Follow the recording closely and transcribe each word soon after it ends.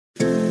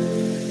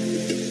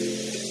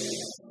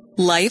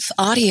Life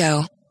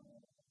Audio.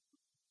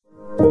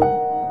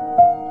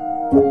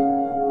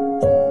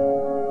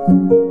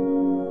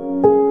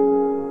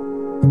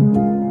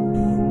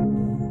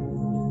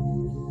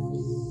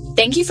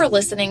 Thank you for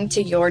listening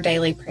to Your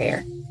Daily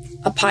Prayer,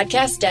 a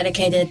podcast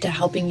dedicated to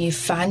helping you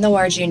find the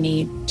words you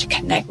need to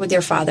connect with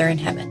your Father in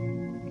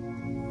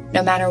heaven.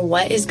 No matter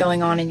what is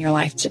going on in your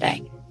life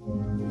today,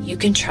 you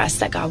can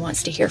trust that God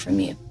wants to hear from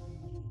you.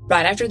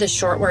 Right after this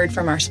short word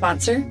from our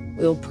sponsor,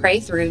 we will pray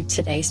through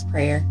today's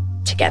prayer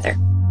together.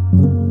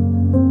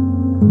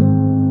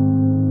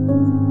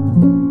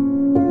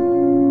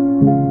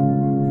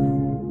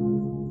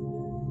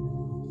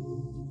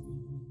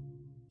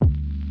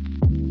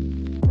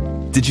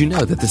 Did you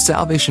know that the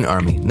Salvation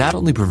Army not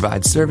only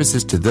provides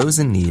services to those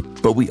in need,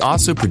 but we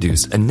also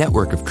produce a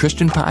network of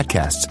Christian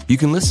podcasts you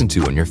can listen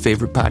to on your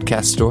favorite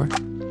podcast store?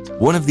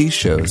 One of these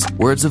shows,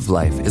 Words of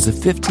Life, is a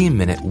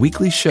 15-minute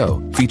weekly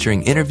show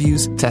featuring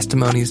interviews,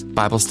 testimonies,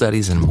 Bible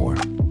studies, and more.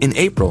 In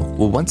April,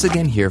 we'll once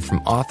again hear from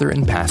author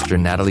and pastor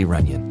Natalie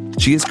Runyon.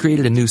 She has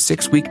created a new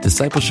 6-week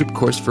discipleship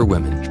course for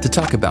women to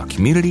talk about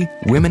community,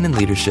 women in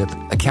leadership,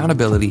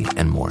 accountability,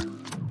 and more.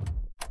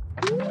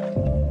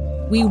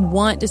 We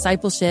want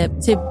discipleship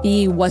to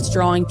be what's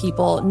drawing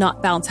people,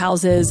 not bounce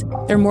houses.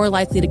 They're more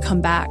likely to come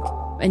back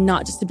and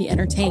not just to be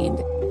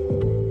entertained.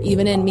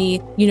 Even in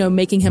me,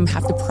 making him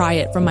have to pry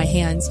it from my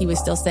hands, he was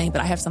still saying, but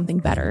I have something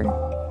better.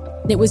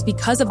 And it was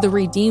because of the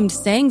redeemed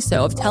saying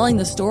so, of telling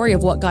the story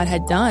of what God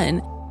had done.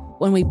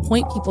 When we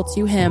point people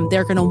to him,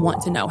 they're going to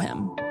want to know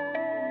him.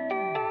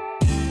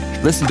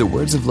 Listen to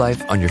Words of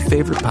Life on your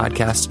favorite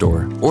podcast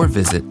store or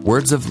visit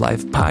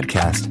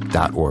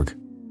wordsoflifepodcast.org.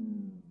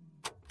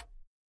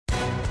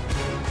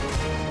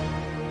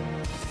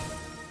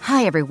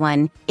 Hi,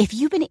 everyone. If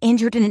you've been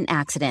injured in an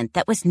accident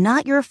that was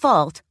not your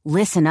fault,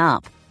 listen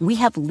up. We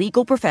have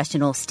legal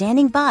professionals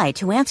standing by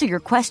to answer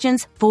your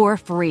questions for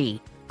free.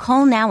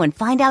 Call now and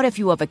find out if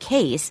you have a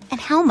case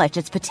and how much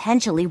it's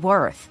potentially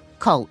worth.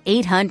 Call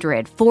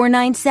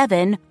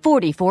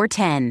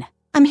 800-497-4410.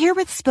 I'm here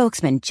with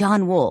spokesman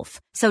John Wolf.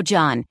 So,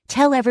 John,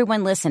 tell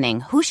everyone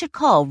listening who should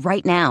call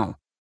right now.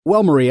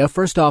 Well, Maria,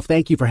 first off,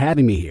 thank you for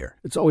having me here.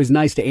 It's always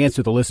nice to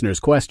answer the listeners'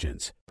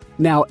 questions.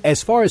 Now,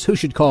 as far as who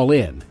should call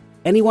in,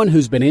 anyone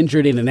who's been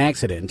injured in an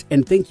accident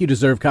and think you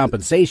deserve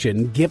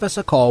compensation, give us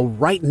a call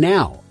right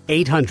now.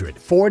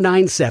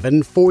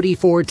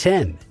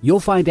 800-497-4410. You'll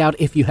find out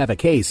if you have a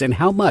case and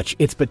how much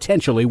it's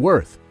potentially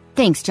worth.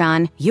 Thanks,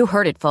 John. You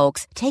heard it,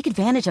 folks. Take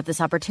advantage of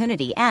this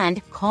opportunity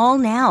and call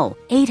now.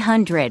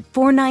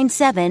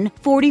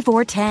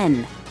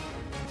 800-497-4410.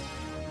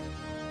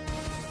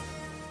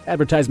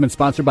 Advertisement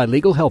sponsored by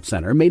Legal Help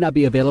Center. May not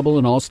be available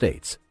in all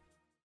states.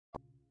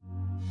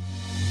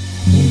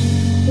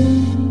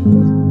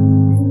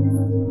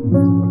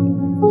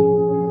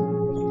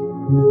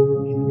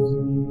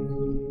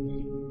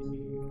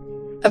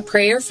 A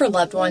prayer for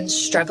loved ones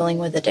struggling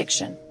with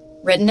addiction,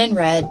 written and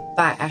read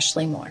by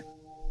Ashley Moore.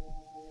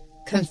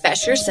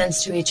 Confess your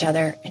sins to each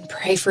other and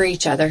pray for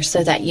each other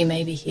so that you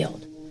may be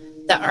healed.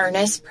 The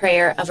earnest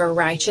prayer of a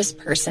righteous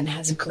person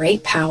has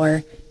great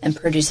power and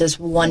produces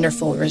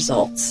wonderful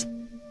results.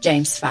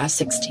 James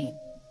 5:16.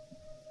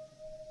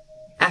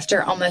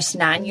 After almost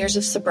 9 years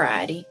of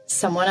sobriety,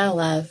 someone I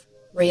love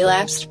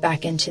relapsed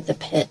back into the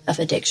pit of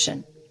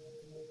addiction.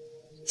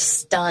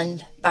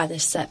 Stunned by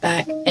this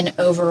setback and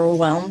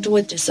overwhelmed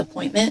with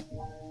disappointment,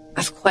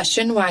 I've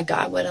questioned why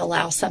God would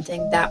allow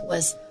something that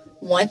was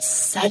once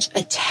such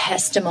a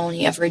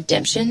testimony of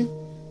redemption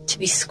to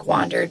be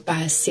squandered by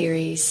a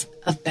series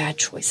of bad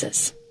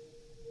choices.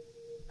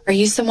 Are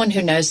you someone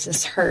who knows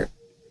this hurt?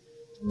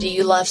 Do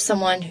you love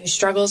someone who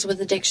struggles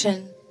with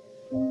addiction?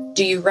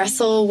 Do you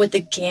wrestle with the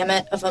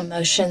gamut of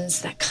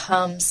emotions that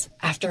comes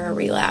after a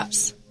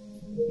relapse?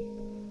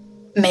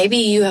 Maybe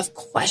you have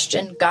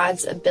questioned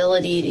God's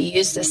ability to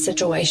use this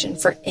situation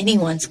for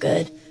anyone's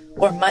good,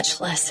 or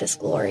much less his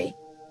glory.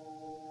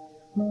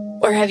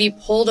 Or have you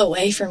pulled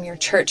away from your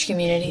church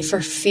community for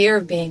fear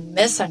of being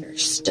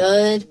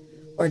misunderstood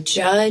or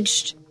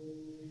judged?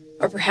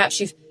 Or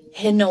perhaps you've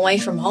hidden away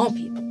from all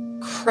people,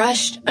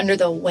 crushed under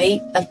the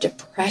weight of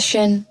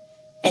depression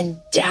and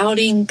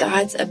doubting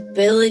God's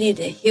ability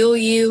to heal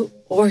you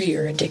or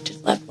your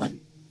addicted loved one.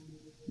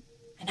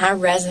 And I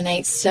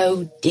resonate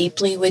so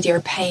deeply with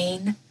your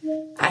pain.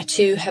 I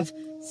too have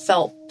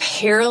felt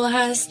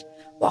paralyzed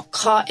while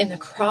caught in the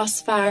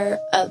crossfire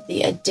of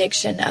the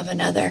addiction of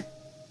another.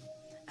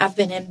 I've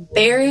been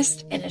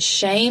embarrassed and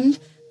ashamed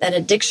that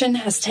addiction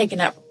has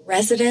taken up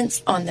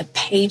residence on the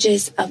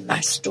pages of my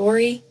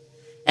story.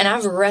 And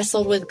I've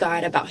wrestled with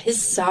God about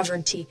his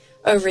sovereignty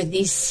over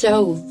these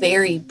so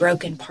very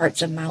broken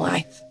parts of my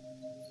life.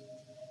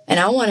 And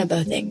I want to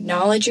both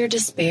acknowledge your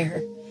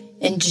despair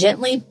and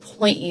gently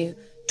point you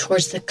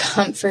towards the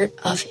comfort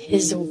of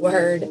his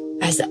word,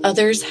 as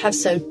others have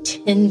so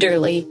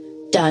tenderly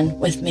done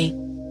with me.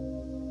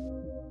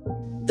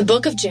 The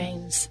book of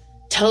James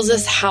tells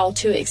us how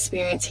to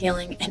experience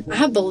healing, and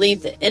I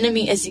believe the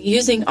enemy is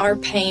using our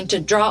pain to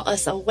draw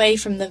us away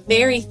from the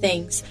very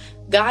things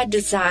God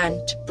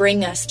designed to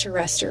bring us to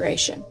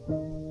restoration.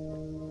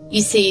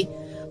 You see,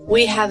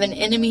 we have an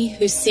enemy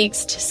who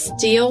seeks to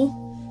steal,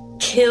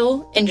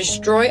 kill, and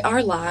destroy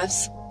our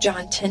lives,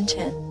 John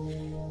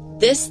 10:10.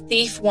 This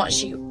thief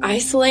wants you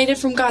isolated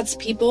from God's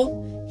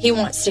people. He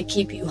wants to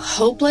keep you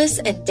hopeless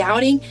and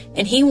doubting,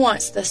 and he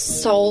wants the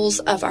souls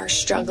of our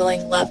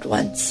struggling loved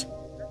ones.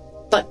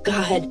 But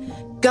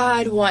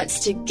God wants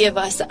to give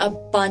us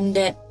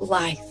abundant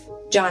life,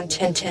 John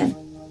 10:10.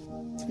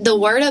 The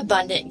word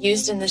abundant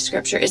used in the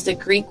scripture is the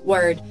Greek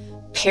word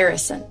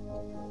parison.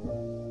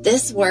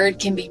 This word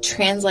can be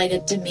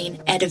translated to mean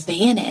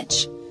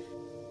advantage.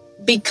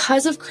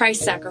 Because of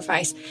Christ's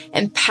sacrifice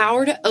and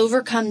power to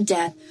overcome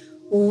death,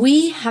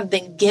 we have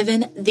been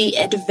given the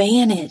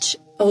advantage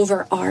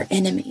over our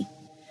enemy.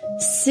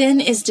 Sin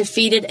is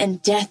defeated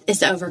and death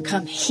is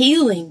overcome.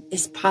 Healing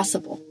is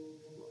possible.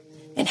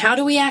 And how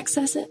do we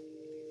access it?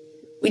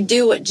 We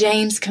do what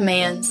James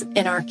commands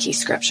in our key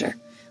scripture.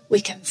 We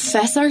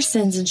confess our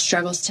sins and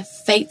struggles to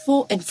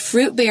faithful and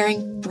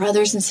fruit-bearing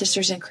brothers and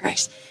sisters in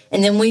Christ.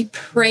 And then we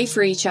pray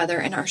for each other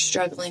and our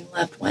struggling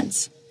loved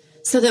ones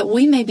so that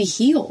we may be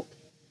healed.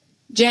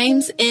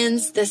 James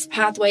ends this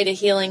pathway to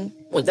healing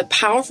with a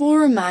powerful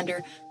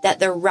reminder that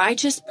the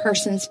righteous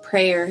person's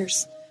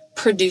prayers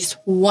produce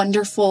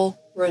wonderful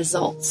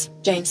results.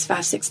 James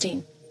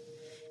 5:16.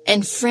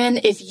 And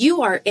friend, if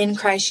you are in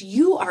Christ,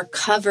 you are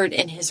covered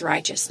in his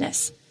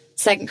righteousness.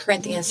 2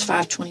 Corinthians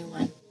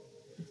 5:21.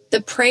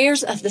 The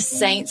prayers of the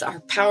saints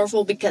are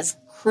powerful because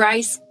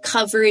Christ's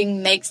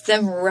covering makes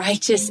them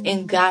righteous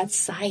in God's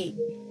sight.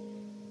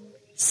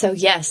 So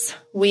yes,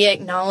 we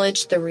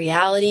acknowledge the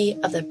reality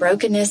of the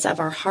brokenness of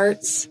our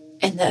hearts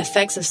and the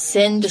effects of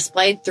sin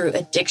displayed through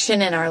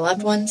addiction in our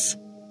loved ones.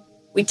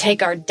 We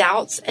take our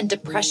doubts and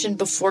depression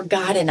before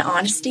God in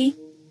honesty,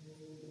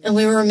 and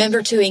we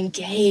remember to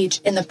engage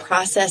in the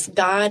process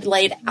God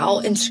laid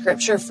out in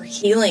Scripture for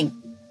healing,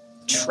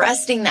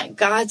 trusting that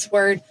God's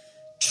word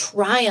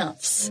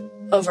triumphs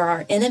over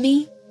our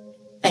enemy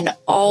and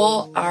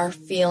all our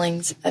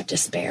feelings of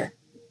despair.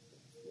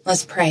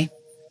 Let's pray.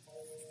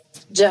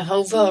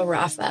 Jehovah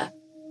Rapha,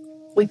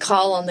 we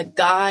call on the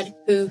God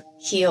who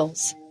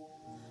heals.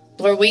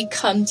 Lord, we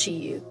come to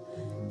you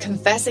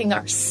confessing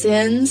our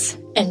sins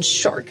and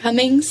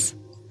shortcomings,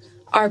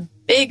 our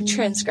big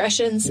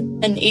transgressions,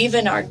 and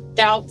even our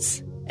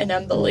doubts and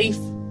unbelief.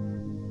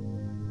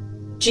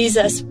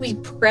 Jesus, we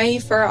pray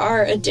for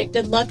our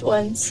addicted loved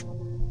ones.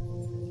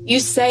 You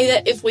say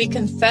that if we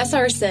confess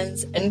our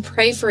sins and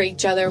pray for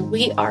each other,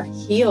 we are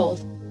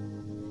healed.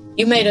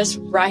 You made us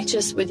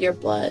righteous with your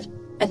blood,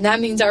 and that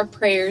means our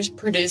prayers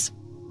produce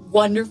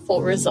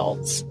wonderful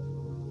results.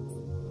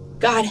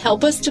 God,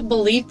 help us to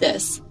believe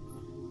this.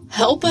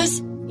 Help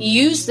us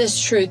use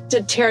this truth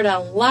to tear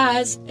down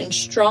lies and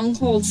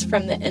strongholds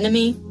from the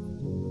enemy.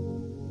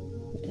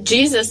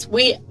 Jesus,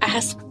 we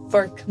ask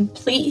for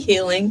complete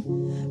healing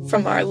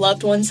from our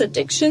loved ones'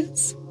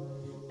 addictions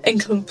and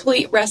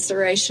complete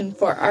restoration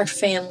for our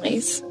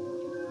families.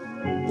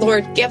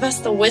 Lord, give us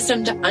the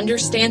wisdom to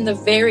understand the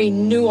very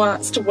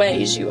nuanced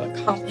ways you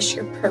accomplish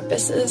your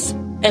purposes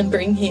and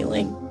bring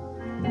healing.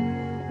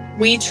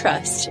 We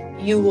trust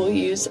you will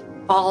use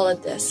all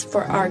of this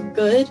for our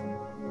good,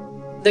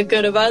 the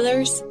good of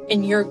others,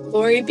 and your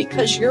glory,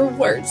 because your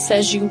word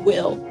says you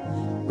will.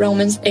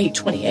 Romans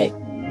 8:28.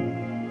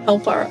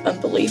 Help our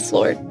unbelief,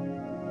 Lord.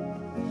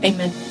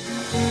 Amen.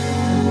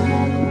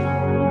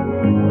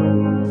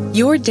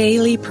 Your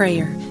Daily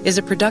Prayer is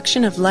a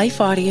production of Life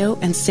Audio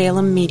and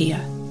Salem Media.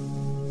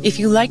 If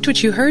you liked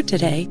what you heard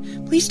today,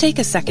 please take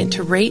a second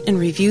to rate and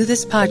review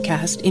this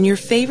podcast in your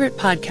favorite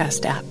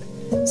podcast app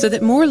so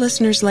that more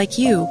listeners like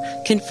you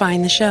can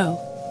find the show.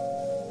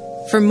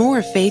 For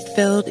more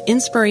faith-filled,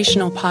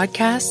 inspirational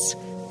podcasts,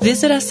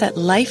 visit us at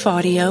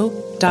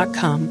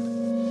lifeaudio.com.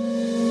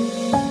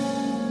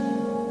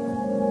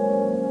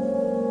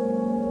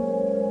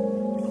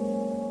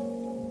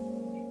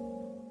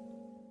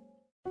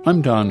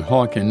 I'm Don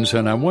Hawkins,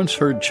 and I once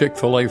heard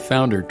Chick-fil-A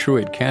founder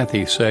Truett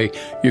Cathy say,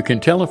 "You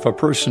can tell if a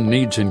person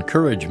needs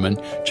encouragement,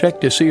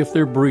 check to see if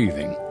they're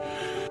breathing."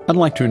 I'd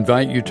like to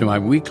invite you to my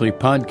weekly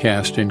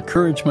podcast,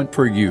 Encouragement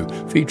for You,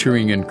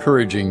 featuring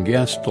encouraging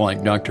guests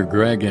like Dr.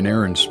 Greg and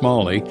Aaron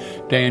Smalley,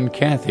 Dan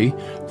Cathy,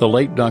 the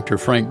late Dr.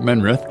 Frank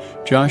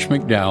Menrith, Josh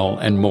McDowell,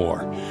 and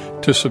more.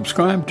 To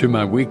subscribe to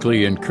my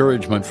weekly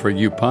Encouragement for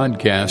You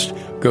podcast,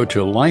 go to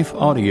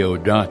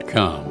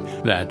lifeaudio.com.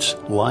 That's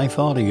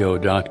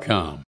lifeaudio.com.